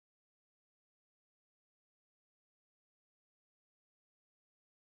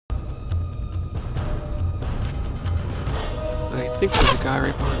think there's a guy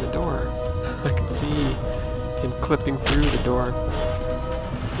right behind the door. I can see him clipping through the door.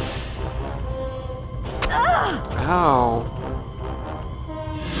 Ow!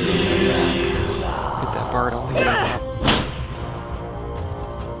 Hit that bard, I'll heal up.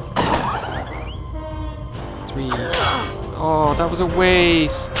 3. Oh, that was a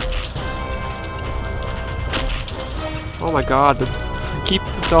waste! Oh my god, keep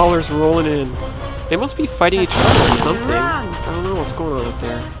the dollars rolling in. They must be fighting each other or something. I don't know what's going on up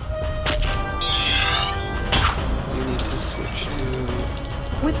there. You need to switch to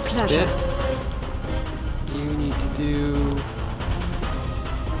with pleasure. Spit. You need to do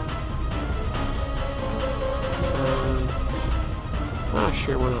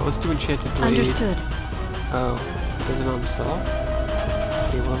sure, why not? Let's do Enchanted Blade. Understood. Oh, does it on himself?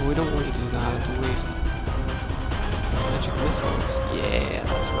 Okay, well, we don't want you to do that. It's a waste. Magic missiles. Yeah,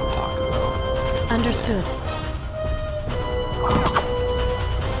 that's what I'm talking about. Understood.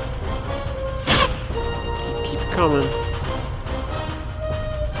 Keep coming.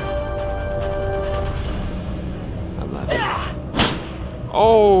 11.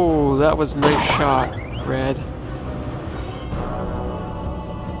 Oh, that was a nice shot, Red.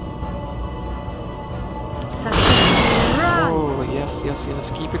 Oh, yes, yes,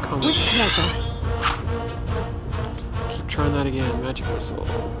 yes. Keep it coming. With pleasure. Keep trying that again. Magic missile.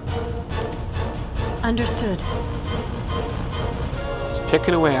 Understood. Just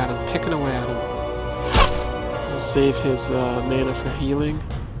picking away at him, picking away at him. We'll save his mana for healing.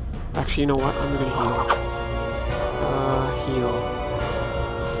 Actually, you know what? I'm gonna heal. Heal.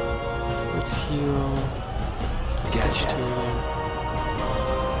 Let's heal. Gadgeteer.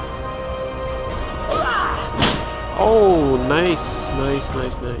 Oh, nice, nice,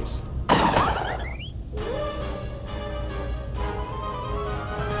 nice, nice.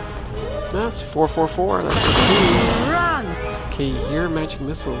 That's 444. That's a 2. Okay, your magic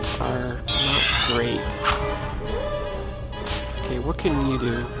missiles are not great. Okay, what can you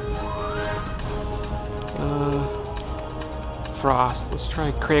do? Frost. Let's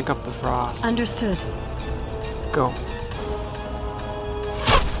try crank up the frost. Understood. Go.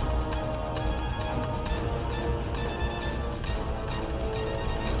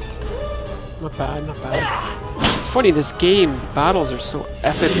 Not bad, not bad. It's funny, this game, the battles are so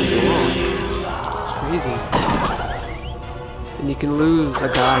epically long. It's crazy. And you can lose a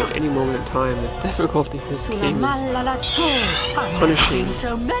guy at any moment in time. The difficulty of this game is punishing.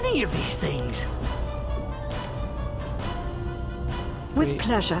 So many of these things. With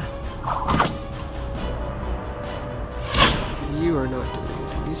pleasure. You are not doing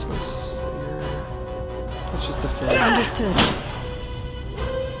anything useless. Let's just defend. Understood.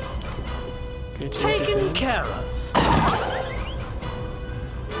 Okay, Taken care of.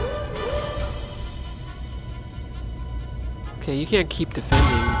 Okay, you can't keep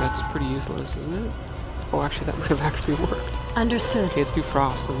defending. That's pretty useless, isn't it? Oh, actually, that might have actually worked. Understood. Okay, let's do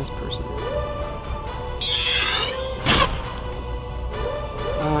frost on this person.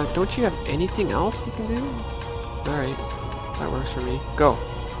 Don't you have anything else you can do? Alright, that works for me. Go.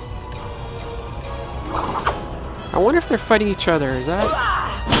 I wonder if they're fighting each other. Is that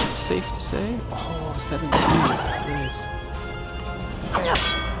safe to say? Oh, 17. Nice.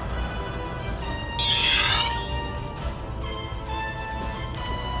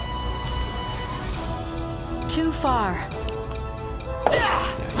 Too far.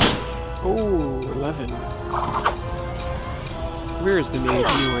 Yeah. Oh, 11. Where is the mage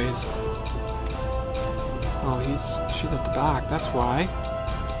anyways? Oh, she's at the back, that's why.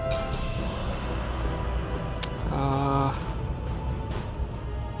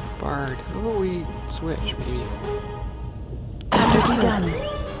 Bard. How about we switch, maybe? Understood.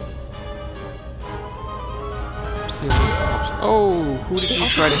 See what this helps. Oh, who did you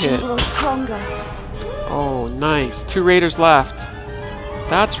try to hit? Oh, nice. 2 raiders left.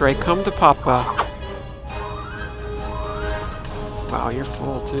 That's right, come to Papa. Wow, you're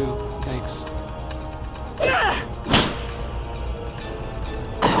full too. Thanks.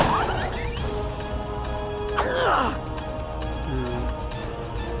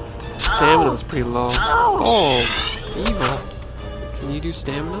 Stamina's pretty low. Oh, Eva. Can you do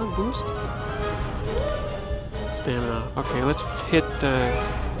stamina boost? Stamina. Okay, let's hit the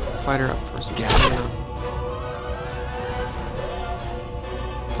fighter up for some stamina.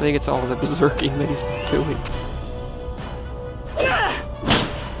 I think it's all the berserking that he's been doing.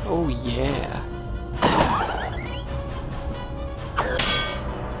 Oh yeah.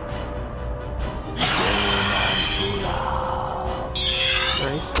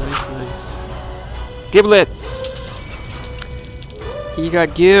 Nice, nice, nice. Giblets! He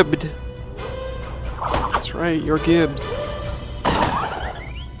got gibbed. That's right, you're Gibbs.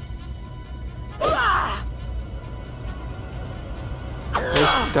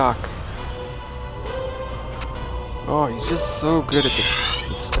 duck. Oh, he's just so good at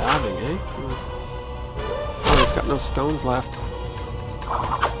the stabbing, eh? Oh, he's got no stones left.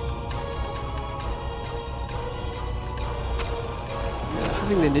 Yeah,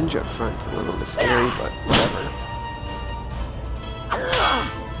 having the ninja up front is a little bit scary, but whatever.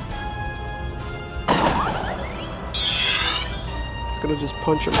 He's gonna just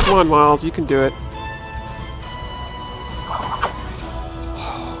punch him. Come on, Miles, you can do it.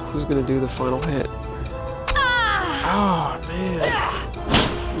 Who's gonna do the final hit? Oh, man.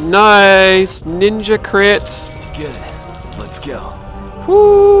 Nice! Ninja crit! Good. Let's go.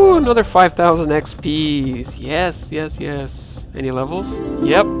 Woo! Another 5,000 XPs. Yes, yes, yes. Any levels?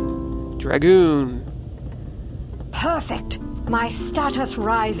 Yep. Dragoon. Perfect. My status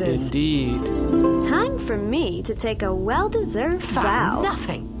rises. Indeed. Time for me to take a well-deserved bow.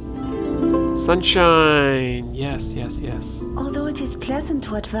 Nothing. Sunshine. Yes, yes, yes. Although it is pleasant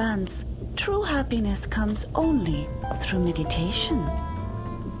to advance, true happiness comes only through meditation.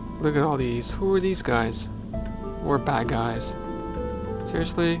 Look at all these. Who are these guys? More bad guys.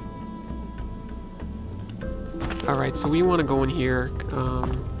 Seriously? Alright, so we want to go in here,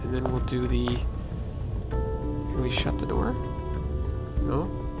 and then we'll do the... Can we shut the door? No?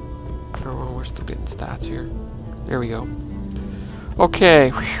 Oh, well, we're still getting stats here. There we go.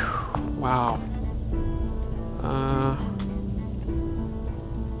 Okay. Whew. Wow.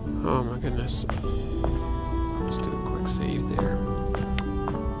 Oh my goodness. Let's do a quick save there.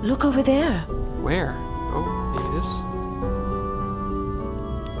 Look over there. Where? Oh, maybe this?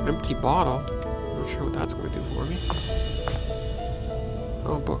 Empty bottle. Not sure what that's going to do for me.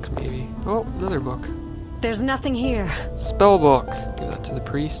 Oh, book maybe. Oh, another book. There's nothing here. Spell book. Give that to the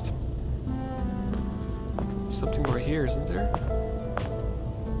priest. Something more here, isn't there?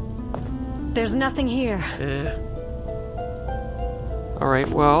 There's nothing here. Eh. Alright,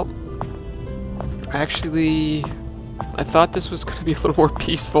 well, actually, I thought this was going to be a little more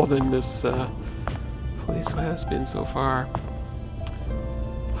peaceful than this place has been so far.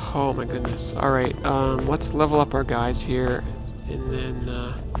 Oh my goodness. Alright, let's level up our guys here, and then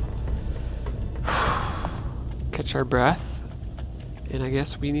catch our breath, and I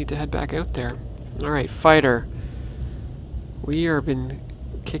guess we need to head back out there. Alright, fighter. We have been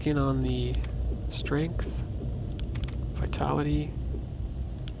kicking on the strength, vitality,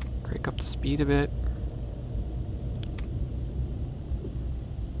 crank up the speed a bit.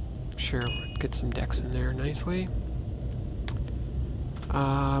 Sure, get some dex in there nicely.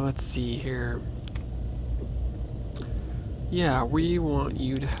 Let's see here. Yeah, we want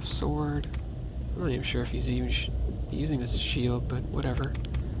you to have sword. I'm not even sure if he's even using this shield, but whatever.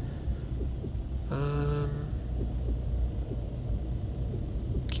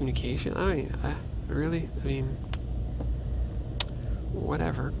 Communication? Really? I mean,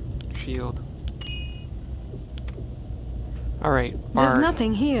 whatever. Shield. Alright, bard. There's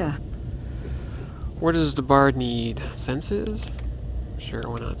nothing here. What does the bard need? Senses? Sure,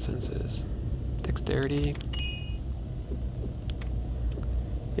 why not senses? Dexterity.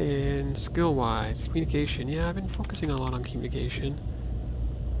 And skill-wise, communication. Yeah, I've been focusing a lot on communication.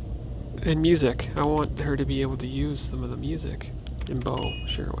 And music. I want her to be able to use some of the music. And bow.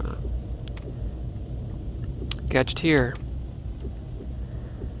 Sure, why not? Gadgeteer.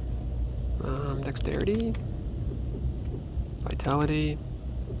 Dexterity. Vitality.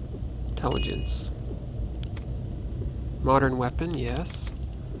 Intelligence. Modern weapon, yes.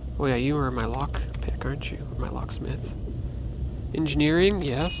 Oh yeah, you are my lock pick, aren't you? My locksmith. Engineering,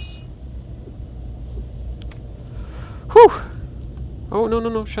 yes. Whew! Oh,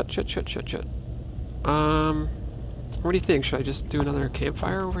 no, shut. What do you think? Should I just do another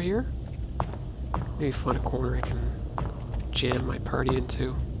campfire over here? Maybe find a corner I can jam my party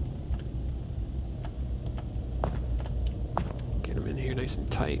into. Get them in here nice and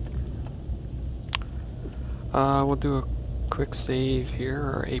tight. We'll do a quick save here,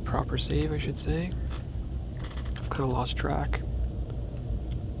 or a proper save, I should say. I've kind of lost track.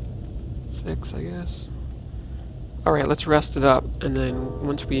 6, I guess. Alright, let's rest it up, and then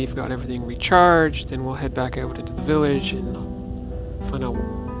once we've got everything recharged, then we'll head back out into the village and find out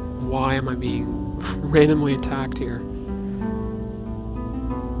why am I being randomly attacked here.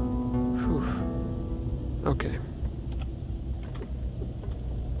 Whew. Okay.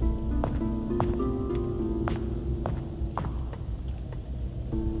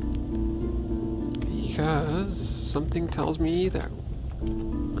 Because something tells me that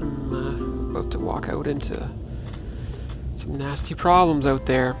I'm about to walk out into some nasty problems out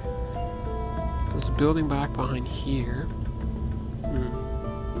there. There's a building back behind here.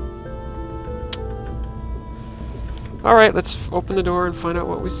 Alright, let's open the door and find out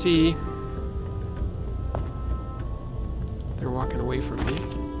what we see. They're walking away from me.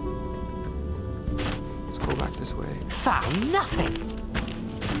 Let's go back this way. Found nothing.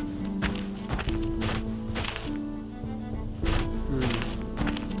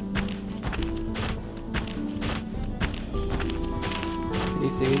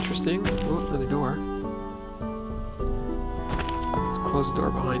 Anything interesting? Oh, another door. Let's close the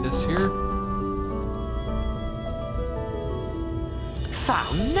door behind us here.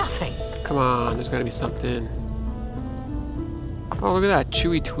 Found nothing. Come on, there's gotta be something. Oh, look at that.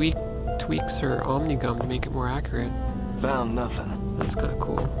 Chewie tweaks her Omnigum to make it more accurate. Found nothing. That's kind of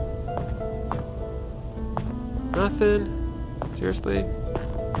cool. Nothing? Seriously?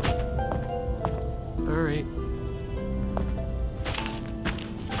 Alright.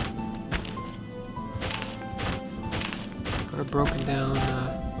 Got a broken down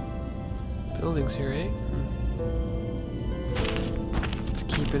buildings here, eh? Let's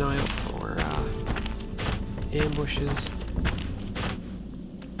keep an eye out for ambushes.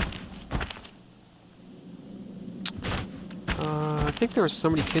 I think there was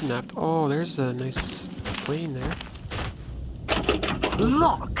somebody kidnapped. Oh, there's a nice plane there.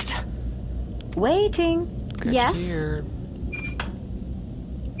 Locked. Waiting. Yes? Gadgeteer.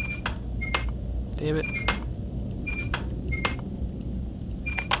 Damn it.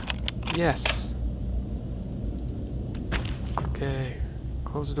 Yes. Okay.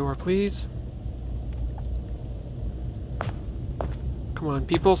 Close the door, please. Come on,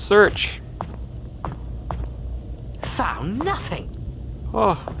 people, search. Found nothing.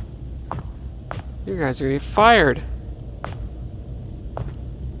 Oh. You guys are gonna get fired.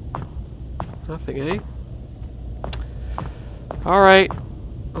 Nothing, eh? Alright.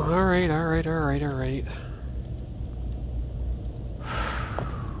 Alright.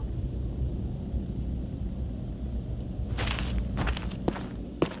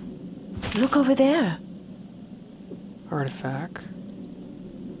 Look over there. Artifact.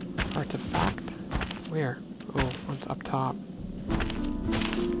 Where? Oh, it's up top.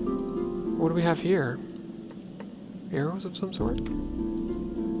 What do we have here? Arrows of some sort?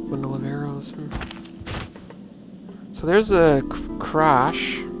 Bundle of arrows. So there's a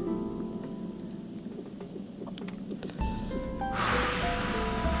crash.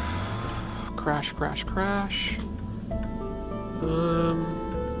 Crash.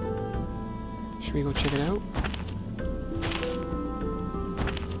 Should we go check it out?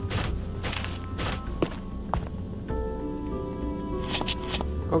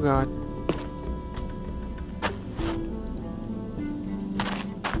 Oh god.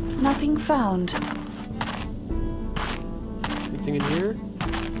 Nothing found. Anything in here?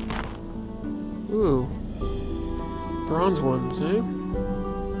 Ooh. Bronze ones, eh?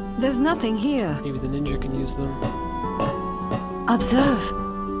 There's nothing here. Maybe the ninja can use them. Observe.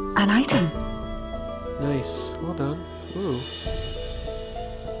 An item. Nice. Well done. Ooh.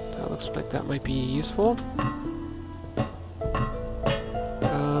 That looks like that might be useful.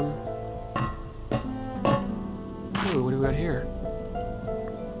 Ooh, what do we got here?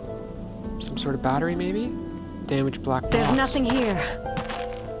 Some sort of battery, maybe? Damaged black box. There's nothing here.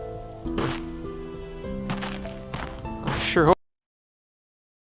 I sure hope